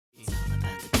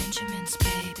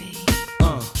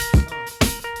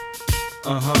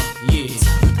Yeah. It's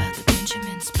all about the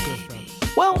Benjamins, baby.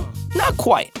 Well, not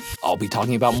quite. I'll be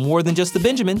talking about more than just the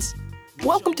Benjamins.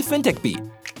 Welcome to FinTech Beat,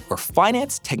 where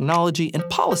finance, technology, and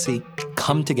policy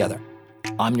come together.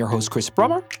 I'm your host, Chris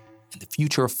Brummer, and the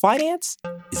future of finance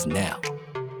is now.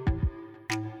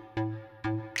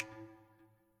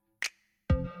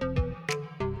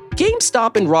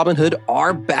 GameStop and Robinhood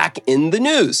are back in the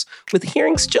news, with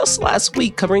hearings just last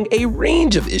week covering a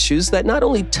range of issues that not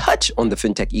only touch on the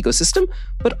fintech ecosystem,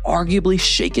 but arguably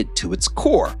shake it to its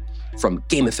core. From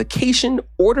gamification,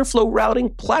 order flow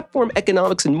routing, platform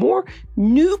economics, and more,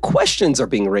 new questions are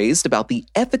being raised about the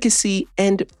efficacy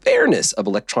and fairness of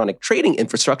electronic trading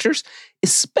infrastructures,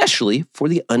 especially for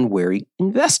the unwary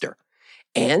investor.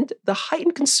 And the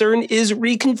heightened concern is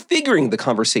reconfiguring the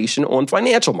conversation on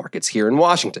financial markets here in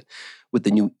Washington. With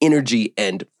the new energy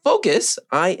and focus,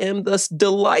 I am thus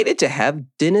delighted to have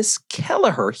Dennis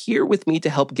Kelleher here with me to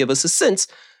help give us a sense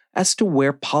as to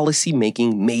where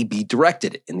policymaking may be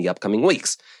directed in the upcoming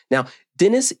weeks. Now,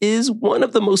 Dennis is one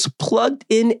of the most plugged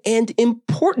in and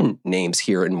important names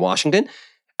here in Washington.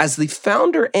 As the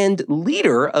founder and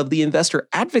leader of the investor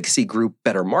advocacy group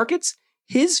Better Markets,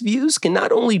 his views can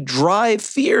not only drive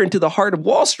fear into the heart of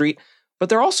Wall Street, but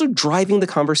they're also driving the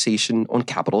conversation on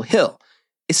Capitol Hill,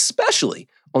 especially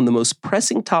on the most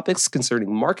pressing topics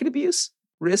concerning market abuse,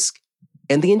 risk,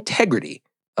 and the integrity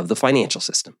of the financial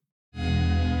system.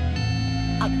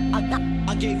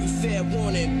 I gave you fair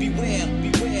warning, beware,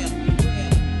 beware, beware.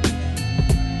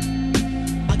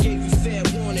 I gave you fair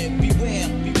warning, beware,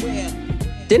 beware.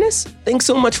 Dennis, thanks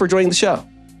so much for joining the show.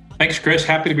 Thanks, Chris.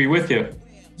 Happy to be with you.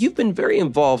 You've been very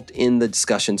involved in the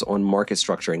discussions on market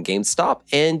structure in GameStop,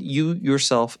 and you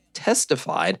yourself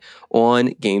testified on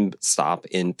GameStop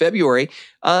in February.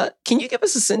 Can you give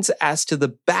us a sense as to the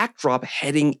backdrop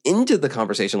heading into the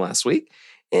conversation last week?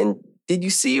 And did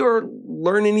you see or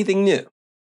learn anything new?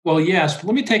 Well, yes.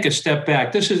 Let me take a step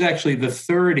back. This is actually the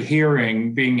third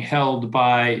hearing being held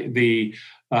by the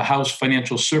House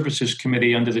Financial Services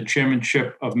Committee under the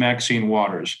chairmanship of Maxine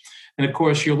Waters. And of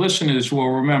course, your listeners will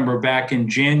remember back in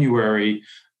January,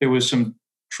 there was some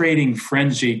trading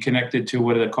frenzy connected to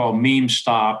what they call meme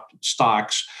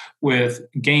stocks, with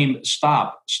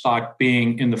GameStop stock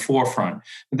being in the forefront.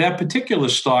 And that particular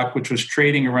stock, which was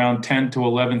trading around $10 to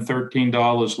 $11,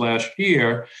 $13 last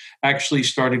year, actually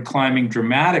started climbing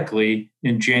dramatically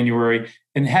in January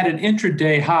and had an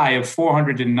intraday high of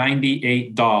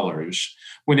 $498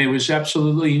 when there was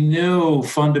absolutely no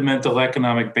fundamental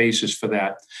economic basis for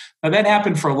that. Now, that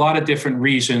happened for a lot of different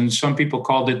reasons. Some people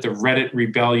called it the Reddit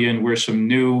rebellion, where some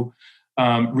new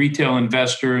retail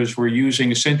investors were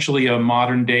using essentially a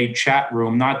modern day chat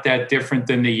room, not that different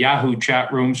than the Yahoo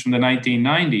chat rooms from the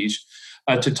 1990s,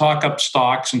 to talk up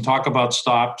stocks and talk about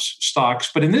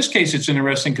stocks. But in this case, it's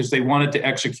interesting because they wanted to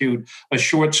execute a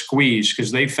short squeeze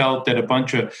because they felt that a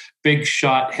bunch of big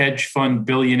shot hedge fund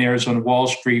billionaires on Wall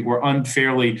Street were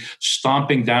unfairly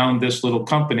stomping down this little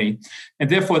company.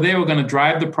 And therefore, they were going to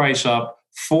drive the price up,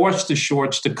 force the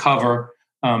shorts to cover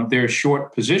their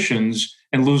short positions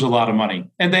and lose a lot of money.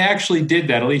 And they actually did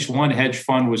that. At least one hedge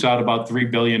fund was out about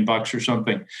 $3 billion or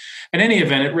something. In any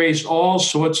event, it raised all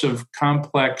sorts of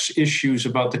complex issues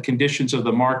about the conditions of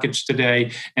the markets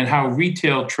today and how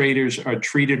retail traders are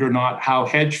treated or not, how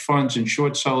hedge funds and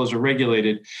short sellers are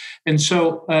regulated. And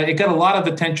so it got a lot of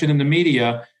attention in the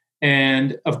media.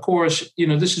 And of course,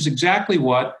 this is exactly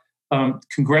what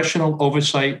congressional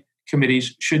oversight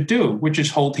committees should do, which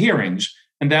is hold hearings.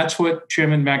 And that's what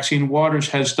Chairman Maxine Waters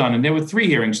has done. And there were three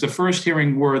hearings. The first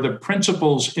hearing were the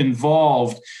principals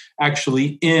involved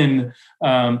actually in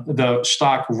the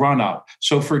stock run-up.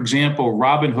 So, for example,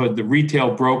 Robinhood, the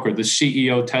retail broker, the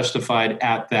CEO testified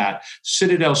at that.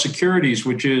 Citadel Securities,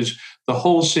 which is the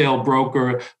wholesale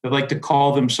broker, they like to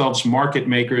call themselves market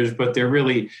makers, but they're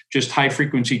really just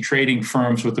high-frequency trading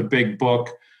firms with a big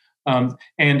book.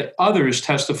 And others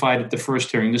testified at the first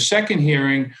hearing. The second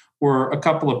hearing were a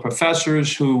couple of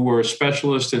professors who were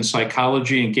specialists in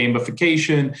psychology and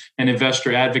gamification and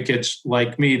investor advocates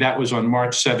like me. That was on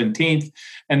March 17th.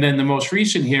 And then the most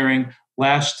recent hearing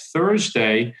last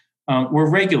Thursday were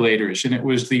regulators. And it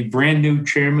was the brand new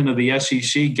chairman of the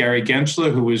SEC, Gary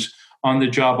Gensler, who was on the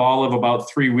job all of about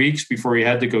 3 weeks before he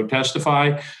had to go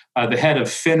testify. The head of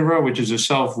FINRA, which is a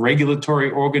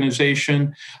self-regulatory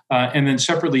organization, and then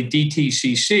separately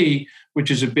DTCC, which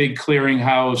is a big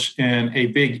clearinghouse and a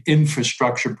big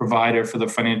infrastructure provider for the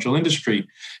financial industry.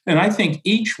 And I think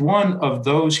each one of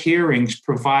those hearings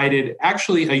provided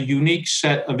actually a unique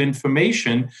set of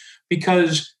information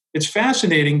because it's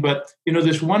fascinating, but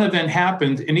this one event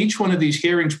happened and each one of these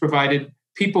hearings provided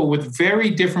people with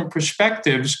very different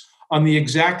perspectives on the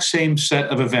exact same set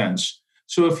of events.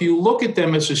 So if you look at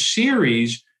them as a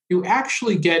series, you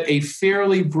actually get a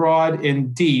fairly broad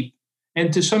and deep,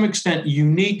 and to some extent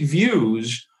unique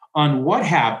views on what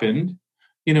happened,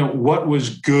 what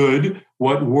was good,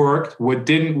 what worked, what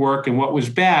didn't work, and what was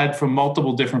bad from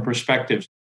multiple different perspectives.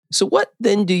 So what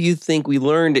then do you think we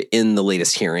learned in the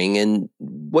latest hearing, and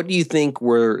what do you think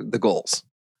were the goals?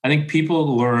 I think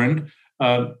people learned,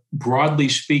 broadly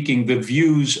speaking, the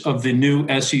views of the new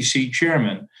SEC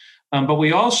chairman. But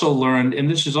we also learned, and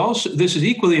this is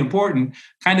equally important,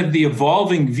 kind of the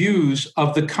evolving views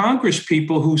of the Congress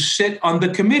people who sit on the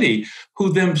committee,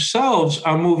 who themselves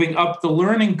are moving up the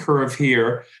learning curve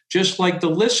here, just like the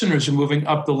listeners are moving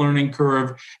up the learning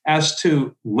curve as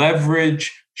to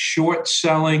leverage, short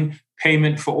selling,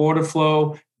 payment for order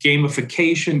flow,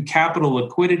 gamification, capital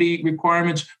liquidity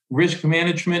requirements, risk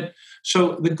management.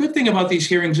 So the good thing about these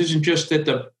hearings isn't just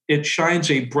that it shines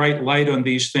a bright light on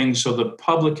these things so the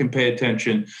public can pay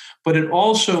attention, but it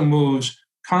also moves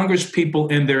Congress people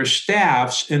and their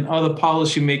staffs and other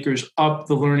policymakers up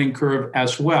the learning curve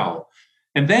as well.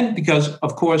 And then because,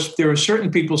 of course, there are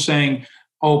certain people saying,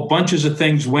 oh, bunches of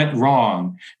things went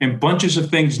wrong and bunches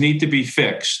of things need to be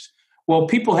fixed. Well,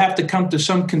 people have to come to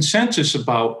some consensus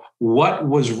about what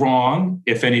was wrong,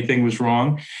 if anything was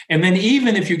wrong. And then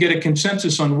even if you get a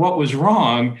consensus on what was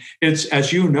wrong, it's,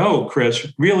 as you know, Chris,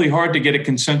 really hard to get a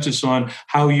consensus on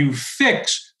how you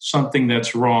fix something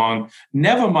that's wrong.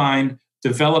 Never mind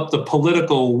develop the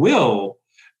political will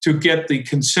to get the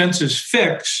consensus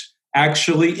fix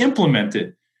actually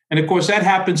implemented. And of course, that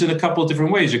happens in a couple of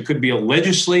different ways. It could be a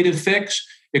legislative fix.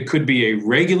 It could be a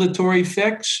regulatory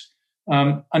fix.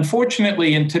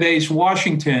 Unfortunately, in today's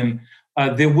Washington,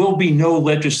 there will be no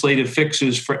legislative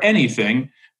fixes for anything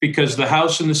because the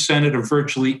House and the Senate are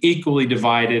virtually equally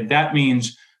divided. That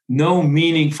means no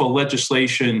meaningful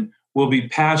legislation will be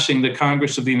passing the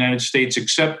Congress of the United States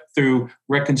except through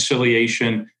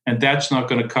reconciliation, and that's not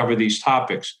going to cover these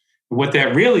topics. What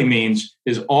that really means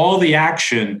is all the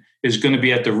action is going to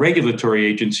be at the regulatory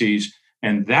agencies,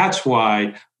 and that's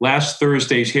why last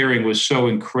Thursday's hearing was so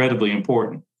incredibly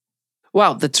important.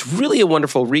 Wow, that's really a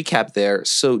wonderful recap there.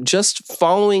 So just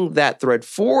following that thread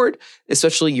forward,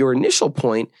 especially your initial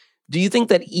point, do you think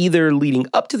that either leading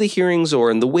up to the hearings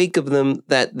or in the wake of them,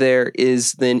 that there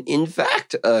is then in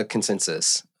fact a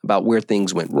consensus about where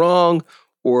things went wrong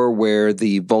or where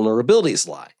the vulnerabilities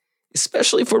lie,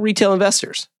 especially for retail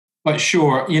investors?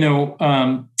 Sure.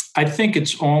 I think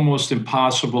it's almost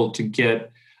impossible to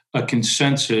get a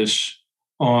consensus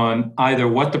on either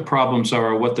what the problems are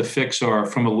or what the fix are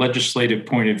from a legislative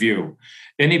point of view.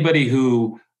 Anybody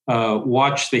who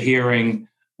watched the hearing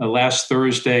last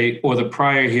Thursday or the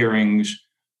prior hearings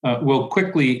will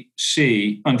quickly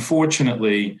see,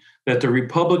 unfortunately, that the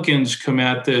Republicans come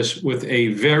at this with a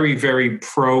very, very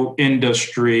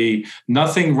pro-industry,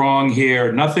 nothing wrong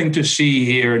here, nothing to see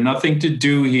here, nothing to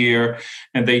do here.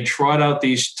 And they trot out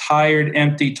these tired,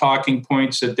 empty talking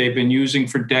points that they've been using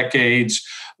for decades.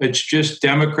 It's just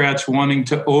Democrats wanting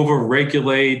to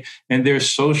overregulate and their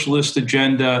socialist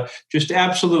agenda, just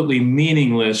absolutely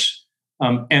meaningless,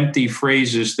 empty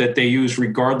phrases that they use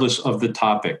regardless of the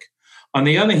topic. On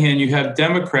the other hand, you have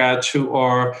Democrats who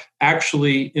are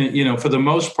actually, for the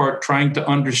most part, trying to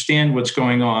understand what's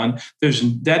going on.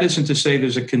 That isn't to say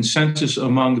there's a consensus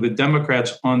among the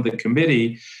Democrats on the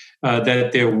committee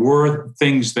that there were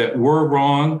things that were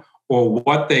wrong or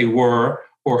what they were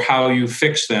or how you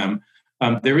fix them.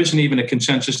 There isn't even a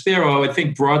consensus there. Although I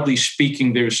think broadly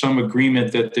speaking, there's some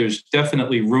agreement that there's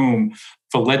definitely room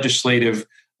for legislative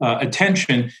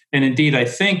attention. And indeed, I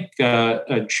think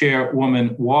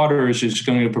Chairwoman Waters is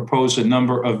going to propose a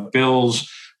number of bills,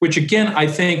 which again, I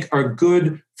think are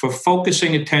good for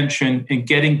focusing attention and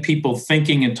getting people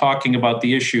thinking and talking about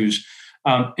the issues.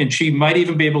 And she might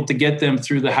even be able to get them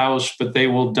through the House, but they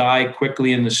will die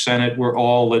quickly in the Senate where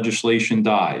all legislation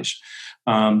dies.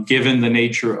 Given the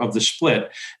nature of the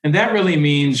split. And that really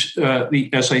means,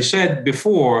 as I said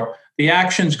before, the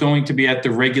action's going to be at the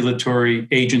regulatory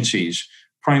agencies,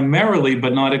 primarily,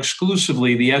 but not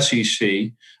exclusively, the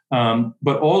SEC,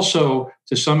 but also,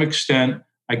 to some extent,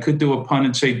 I could do a pun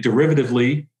and say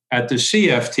derivatively, at the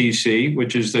CFTC,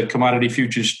 which is the Commodity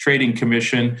Futures Trading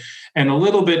Commission, and a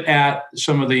little bit at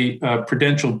some of the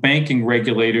prudential banking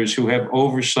regulators who have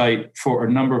oversight for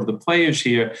a number of the players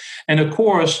here. And of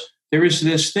course, there is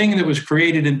this thing that was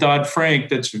created in Dodd-Frank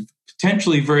that's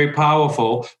potentially very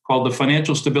powerful called the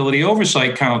Financial Stability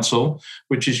Oversight Council,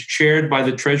 which is chaired by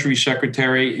the Treasury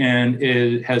Secretary and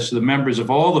it has the members of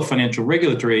all the financial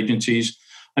regulatory agencies.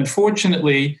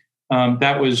 Unfortunately,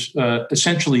 that was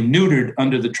essentially neutered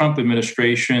under the Trump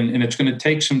administration, and it's going to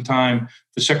take some time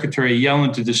for Secretary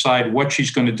Yellen to decide what she's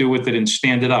going to do with it and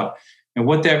stand it up. And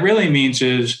what that really means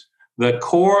is the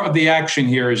core of the action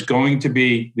here is going to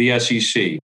be the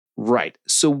SEC. Right.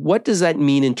 So what does that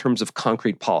mean in terms of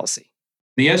concrete policy?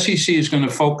 The SEC is going to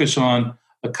focus on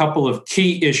a couple of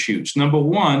key issues. Number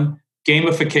one,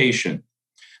 gamification.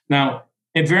 Now,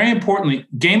 and very importantly,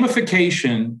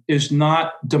 gamification is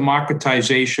not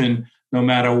democratization, no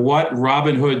matter what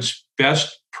Robinhood's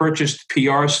best purchased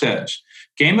PR says.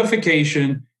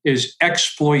 Gamification is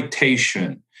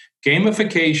exploitation.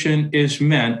 Gamification is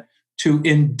meant to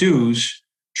induce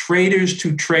traders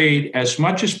to trade as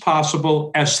much as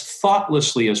possible, as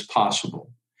thoughtlessly as possible.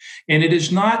 And it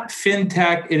is not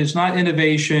fintech, it is not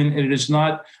innovation, and it is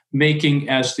not making,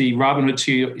 as the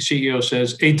Robinhood CEO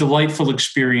says, a delightful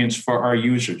experience for our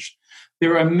users.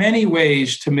 There are many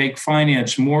ways to make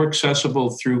finance more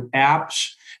accessible through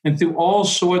apps and through all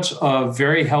sorts of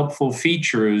very helpful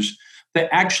features that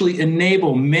actually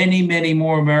enable many, many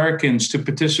more Americans to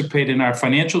participate in our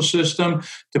financial system,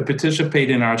 to participate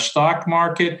in our stock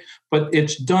market, but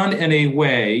it's done in a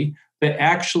way that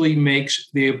actually makes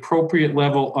the appropriate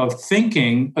level of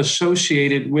thinking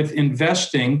associated with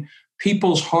investing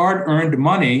people's hard-earned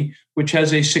money, which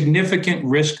has a significant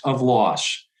risk of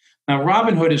loss. Now,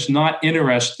 Robinhood is not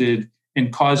interested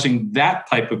in causing that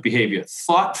type of behavior.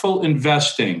 Thoughtful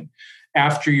investing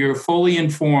after you're fully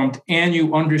informed and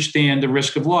you understand the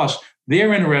risk of loss.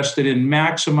 They're interested in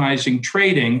maximizing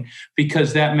trading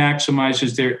because that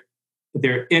maximizes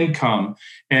their income.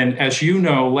 And as you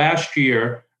know, last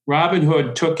year,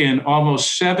 Robinhood took in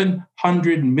almost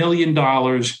 $700 million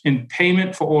in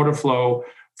payment for order flow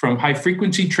from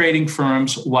high-frequency trading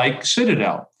firms like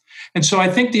Citadel. And so I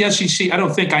think the SEC,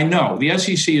 I know, the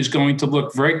SEC is going to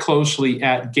look very closely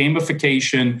at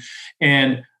gamification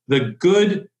and the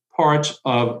good parts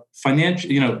of financial,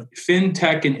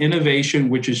 fintech and innovation,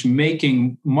 which is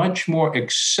making much more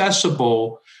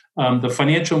accessible the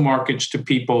financial markets to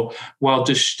people while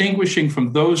distinguishing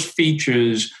from those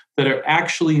features that are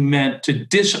actually meant to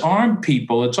disarm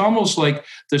people. It's almost like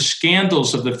the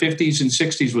scandals of the 50s and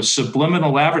 60s with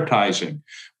subliminal advertising,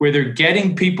 where they're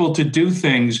getting people to do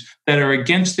things that are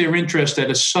against their interest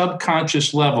at a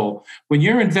subconscious level. When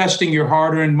you're investing your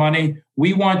hard-earned money,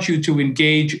 we want you to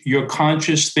engage your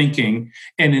conscious thinking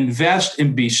and invest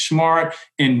and be smart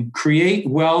and create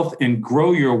wealth and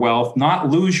grow your wealth, not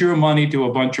lose your money to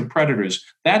a bunch of predators.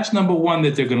 That's number one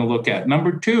that they're going to look at.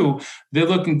 Number two, they're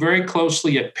looking very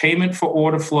closely at payment for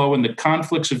order flow and the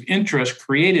conflicts of interest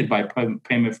created by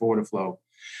payment for order flow.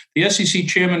 The SEC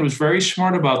chairman was very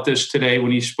smart about this today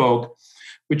when he spoke,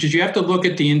 which is you have to look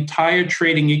at the entire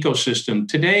trading ecosystem.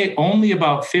 Today, only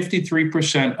about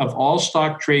 53% of all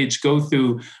stock trades go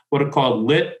through what are called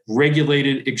lit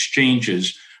regulated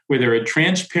exchanges, where there are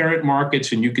transparent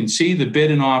markets and you can see the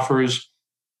bid and offers,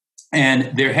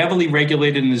 and they're heavily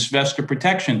regulated in this investor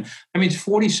protection. That means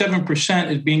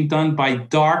 47% is being done by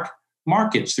dark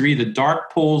markets. They're either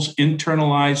dark pools,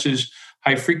 internalizers,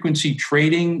 high-frequency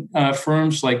trading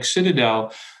firms like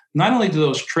Citadel. Not only do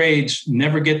those trades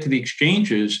never get to the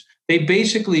exchanges, they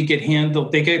basically get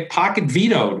handled, they get pocket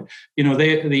vetoed.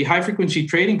 The high-frequency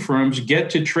trading firms get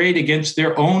to trade against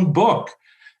their own book.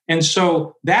 And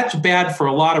so that's bad for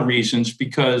a lot of reasons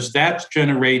because that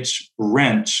generates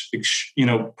rents,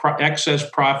 excess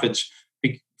profits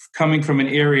coming from an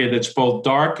area that's both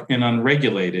dark and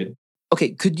unregulated.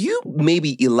 Okay, could you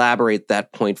maybe elaborate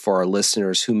that point for our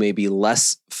listeners who may be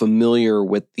less familiar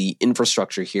with the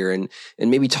infrastructure here and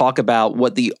maybe talk about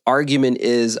what the argument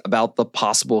is about the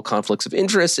possible conflicts of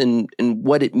interest and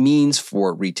what it means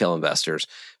for retail investors?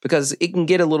 Because it can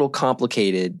get a little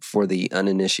complicated for the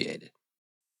uninitiated.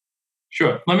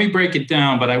 Sure. Let me break it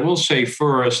down, but I will say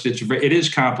first, it is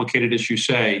complicated, as you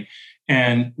say.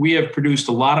 And we have produced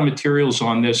a lot of materials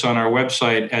on this on our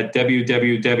website at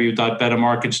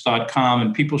www.bettermarkets.com,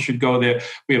 and people should go there.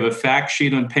 We have a fact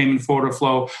sheet on payment for order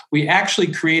flow. We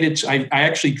actually I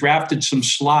actually drafted some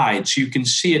slides so you can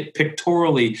see it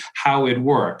pictorially how it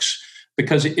works,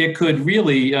 because it could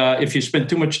really, if you spend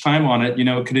too much time on it,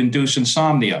 it could induce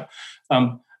insomnia.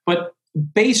 But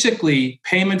basically,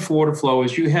 payment for order flow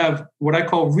is you have what I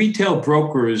call retail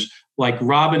brokers like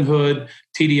Robinhood,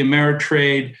 TD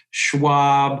Ameritrade,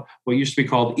 Schwab, what used to be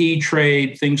called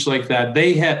E-Trade, things like that.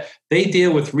 They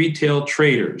deal with retail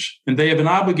traders, and they have an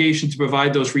obligation to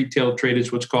provide those retail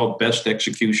traders what's called best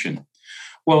execution.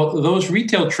 Well, those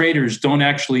retail traders don't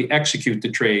actually execute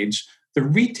the trades. The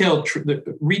retail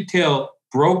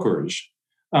brokers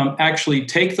actually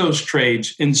take those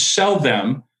trades and sell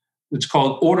them. It's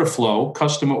called order flow,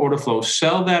 customer order flow.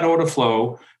 Sell that order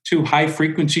flow to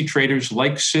high-frequency traders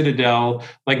like Citadel,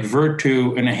 like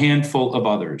Virtu, and a handful of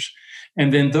others.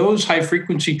 And then those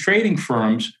high-frequency trading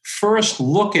firms first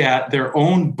look at their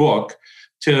own book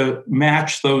to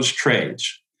match those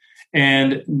trades.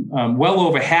 And well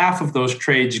over half of those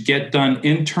trades get done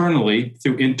internally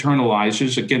through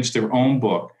internalizers against their own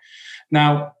book.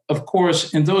 Now, of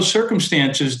course, in those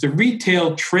circumstances, the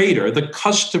retail trader, the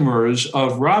customers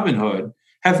of Robinhood,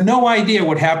 have no idea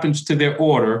what happens to their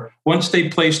order once they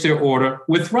place their order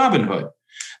with Robinhood.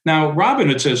 Now,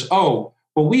 Robinhood says, oh,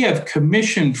 well, we have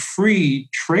commission-free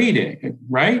trading,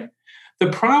 right? The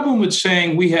problem with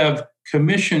saying we have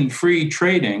commission-free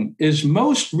trading is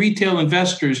most retail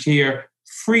investors hear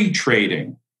free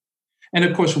trading. And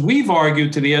of course, we've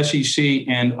argued to the SEC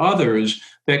and others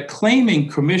that claiming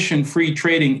commission-free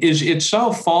trading is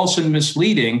itself false and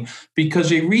misleading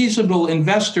because a reasonable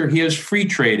investor hears free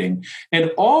trading.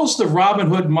 And all the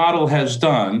Robinhood model has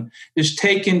done is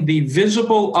taken the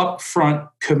visible upfront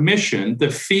commission,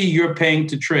 the fee you're paying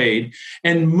to trade,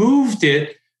 and moved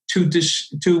it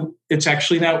to it's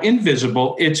actually now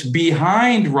invisible. It's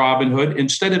behind Robinhood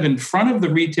instead of in front of the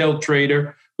retail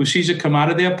trader who sees it come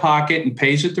out of their pocket and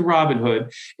pays it to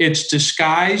Robinhood. It's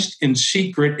disguised in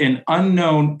secret and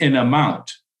unknown in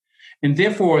amount. And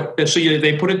therefore,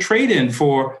 they put a trade in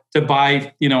to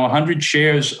buy 100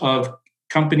 shares of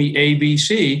company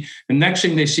ABC. The next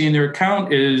thing they see in their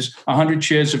account is 100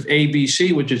 shares of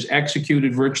ABC, which is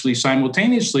executed virtually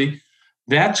simultaneously.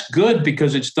 That's good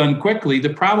because it's done quickly. The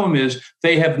problem is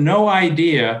they have no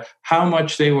idea how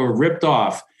much they were ripped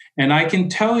off. And I can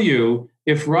tell you,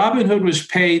 if Robinhood was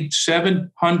paid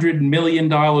 $700 million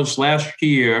last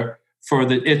year for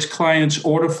its clients'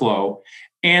 order flow,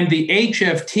 and the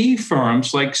HFT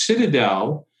firms like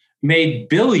Citadel made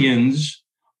billions,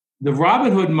 the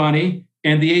Robinhood money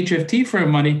and the HFT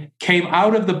firm money came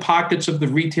out of the pockets of the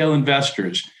retail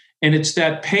investors. And it's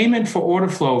that payment for order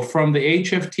flow from the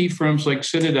HFT firms like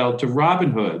Citadel to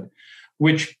Robinhood,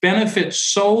 which benefits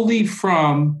solely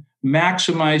from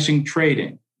maximizing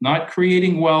trading, not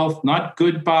creating wealth, not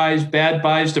good buys, bad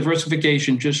buys,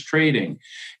 diversification, just trading.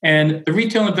 And the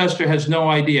retail investor has no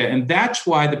idea. And that's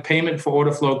why the payment for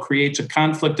order flow creates a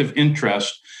conflict of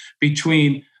interest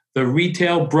between the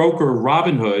retail broker,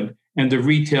 Robinhood, and the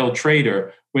retail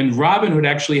trader, when Robinhood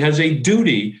actually has a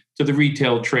duty to the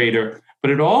retail trader, but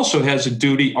it also has a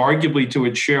duty, arguably, to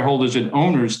its shareholders and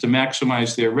owners to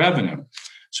maximize their revenue.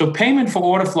 So payment for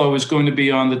order flow is going to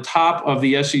be on the top of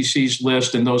the SEC's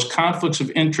list, and those conflicts of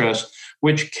interest,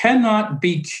 which cannot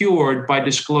be cured by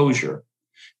disclosure.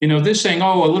 This saying,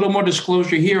 oh, a little more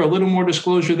disclosure here, a little more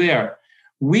disclosure there.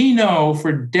 We know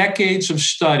for decades of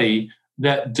study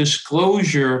that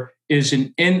disclosure is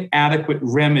an inadequate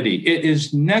remedy. It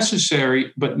is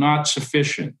necessary, but not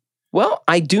sufficient. Well,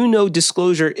 I do know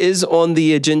disclosure is on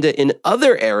the agenda in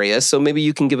other areas, so maybe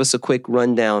you can give us a quick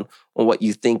rundown on what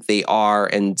you think they are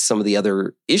and some of the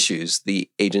other issues the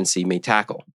agency may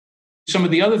tackle. Some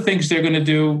of the other things they're going to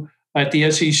do at the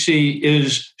SEC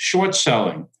is short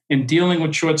selling and dealing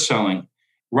with short selling.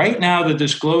 Right now, the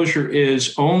disclosure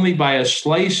is only by a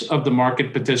slice of the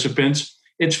market participants.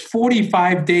 It's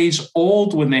 45 days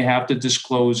old when they have to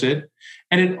disclose it.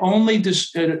 And it only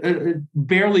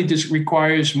barely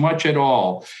requires much at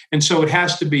all. And so it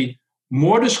has to be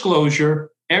more disclosure.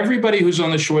 Everybody who's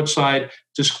on the short side,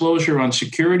 disclosure on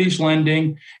securities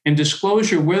lending, and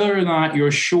disclosure whether or not you're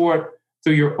short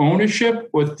through your ownership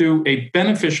or through a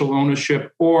beneficial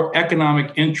ownership or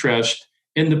economic interest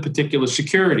in the particular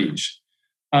securities.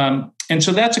 And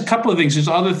so that's a couple of things. There's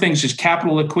other things. There's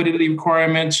capital liquidity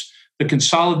requirements, the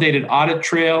consolidated audit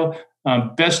trail,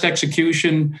 best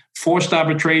execution, forced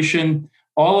arbitration,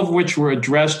 all of which were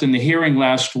addressed in the hearing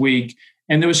last week.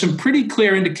 And there were some pretty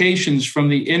clear indications from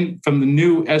the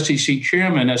new SEC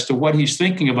chairman as to what he's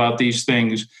thinking about these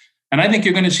things. And I think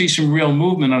you're going to see some real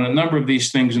movement on a number of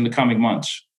these things in the coming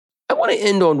months. I want to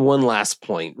end on one last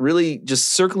point, really just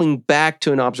circling back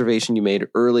to an observation you made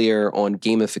earlier on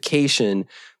gamification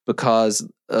because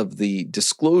of the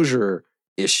disclosure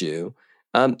issue.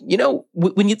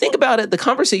 When you think about it, the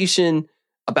conversation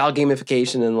about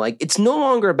gamification and it's no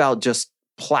longer about just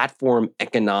platform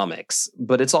economics,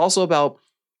 but it's also about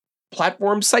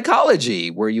platform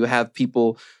psychology, where you have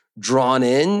people drawn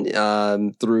in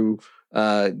through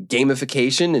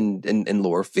gamification and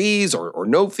lower fees or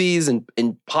no fees and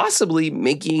possibly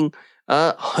making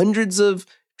hundreds of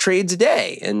trades a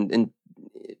day. And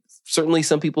certainly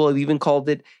some people have even called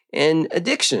it an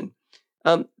addiction.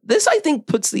 This, I think,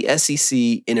 puts the SEC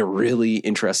in a really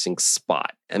interesting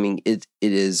spot. I mean, it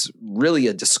is really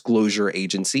a disclosure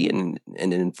agency and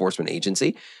an enforcement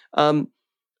agency.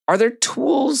 Are Are there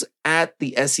tools at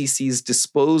the SEC's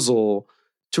disposal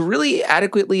to really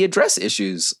adequately address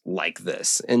issues like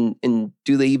this? And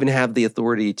do they even have the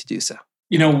authority to do so?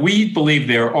 We believe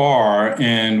there are,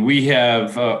 and we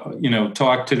have,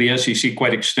 talked to the SEC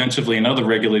quite extensively and other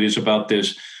regulators about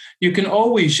this. You can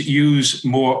always use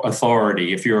more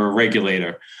authority if you're a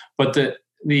regulator, but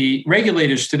the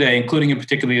regulators today, including in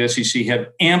particular the SEC, have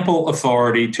ample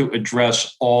authority to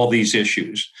address all these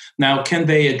issues. Now, can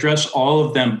they address all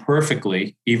of them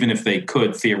perfectly, even if they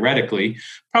could theoretically?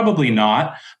 Probably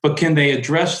not. But can they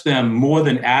address them more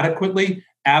than adequately?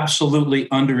 Absolutely,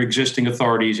 under existing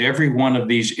authorities, every one of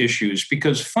these issues.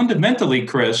 Because fundamentally,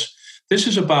 Chris, this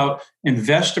is about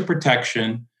investor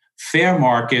protection, fair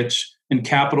markets, and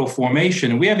capital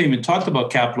formation. And we haven't even talked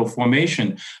about capital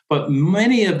formation, but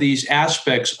many of these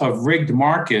aspects of rigged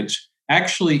markets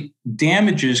actually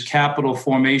damages capital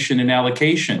formation and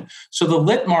allocation. So the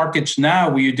lit markets now,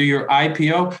 where you do your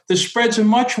IPO, the spreads are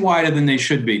much wider than they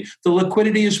should be. The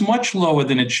liquidity is much lower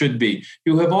than it should be.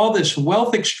 You have all this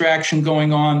wealth extraction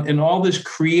going on and all this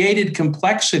created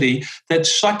complexity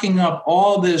that's sucking up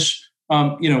all this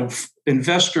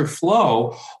investor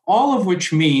flow, all of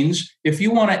which means if you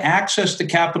want to access the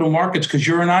capital markets because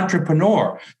you're an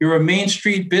entrepreneur, you're a Main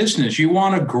Street business, you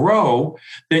want to grow,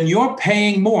 then you're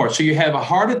paying more. So you have a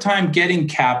harder time getting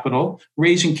capital,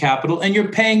 raising capital, and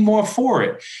you're paying more for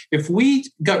it. If we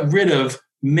got rid of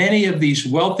many of these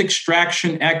wealth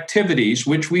extraction activities,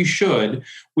 which we should,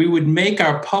 we would make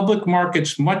our public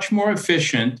markets much more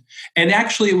efficient. And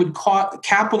actually it would cost of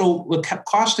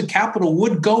capital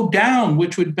would go down,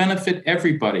 which would benefit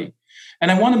everybody.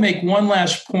 And I want to make one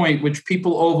last point, which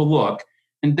people overlook.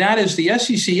 And that is the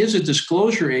SEC is a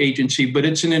disclosure agency, but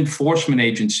it's an enforcement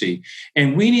agency.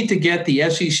 And we need to get the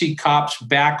SEC cops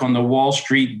back on the Wall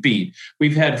Street beat.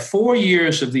 We've had 4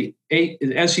 years of the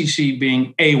SEC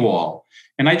being AWOL.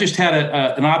 And I just had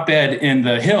an op-ed in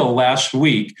The Hill last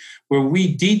week where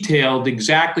we detailed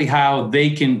exactly how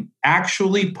they can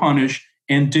actually punish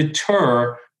and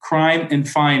deter crime and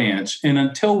finance. And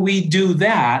until we do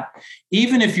that,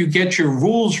 even if you get your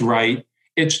rules right,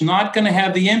 it's not going to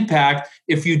have the impact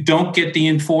if you don't get the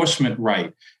enforcement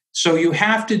right. So you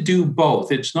have to do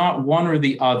both. It's not one or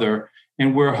the other.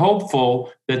 And we're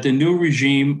hopeful that the new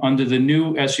regime under the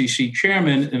new SEC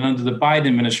chairman and under the Biden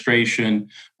administration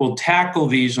will tackle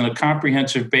these on a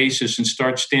comprehensive basis and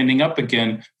start standing up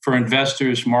again for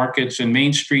investors, markets, and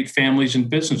Main Street families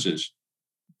and businesses.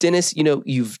 Dennis,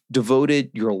 you've devoted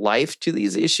your life to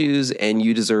these issues and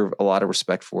you deserve a lot of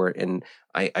respect for it. And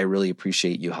I really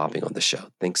appreciate you hopping on the show.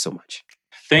 Thanks so much.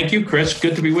 Thank you, Chris.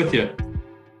 Good to be with you.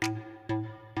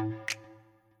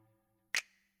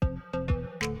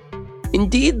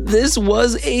 Indeed, this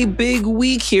was a big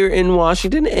week here in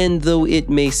Washington, and though it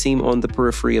may seem on the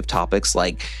periphery of topics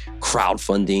like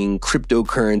crowdfunding,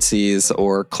 cryptocurrencies,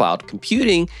 or cloud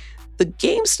computing, the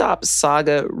GameStop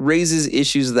saga raises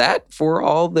issues that, for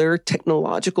all their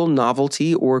technological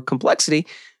novelty or complexity,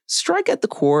 strike at the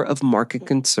core of market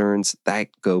concerns that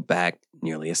go back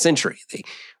nearly a century. They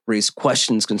raise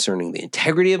questions concerning the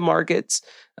integrity of markets,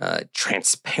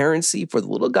 transparency for the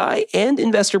little guy, and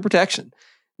investor protection.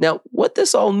 Now, what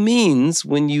this all means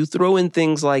when you throw in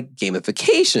things like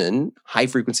gamification,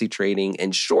 high-frequency trading,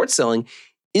 and short selling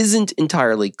isn't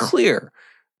entirely clear.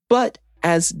 But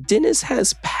as Dennis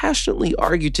has passionately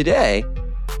argued today,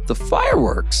 the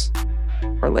fireworks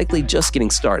are likely just getting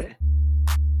started.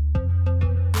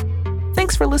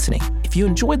 Thanks for listening. If you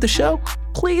enjoyed the show,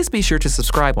 please be sure to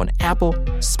subscribe on Apple,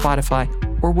 Spotify,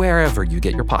 or wherever you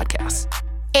get your podcasts.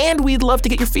 And we'd love to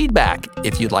get your feedback.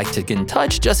 If you'd like to get in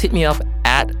touch, just hit me up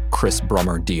at Chris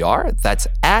Brummer DR. That's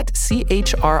at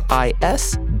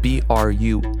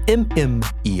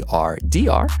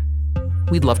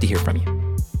ChrisBrummerdr. We'd love to hear from you.